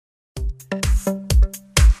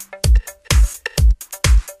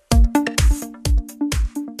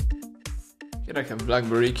Here I have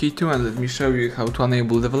BLACKBERRY Key2 and let me show you how to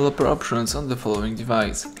enable developer options on the following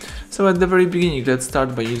device. So at the very beginning, let's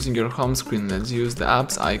start by using your home screen. Let's use the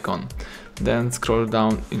apps icon. Then scroll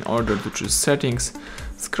down in order to choose settings,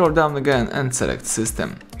 scroll down again and select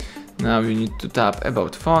system. Now you need to tap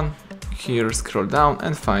about phone. Here scroll down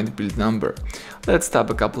and find build number. Let's tap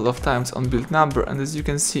a couple of times on build number and as you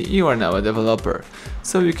can see you are now a developer.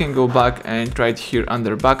 So you can go back and right here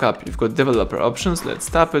under backup you've got developer options, let's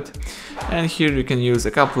tap it and here you can use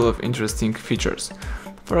a couple of interesting features.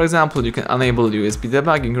 For example, you can enable USB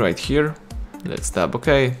debugging right here, let's tap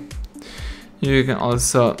OK. You can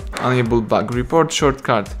also enable bug report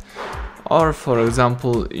shortcut, or for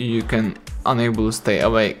example you can enable stay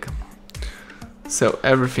awake. So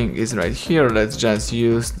everything is right here, let's just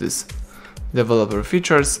use this developer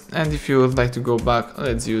features, and if you would like to go back,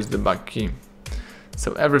 let's use the back key.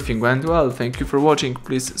 So everything went well, thank you for watching,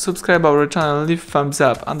 please subscribe our channel, leave thumbs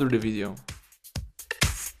up under the video.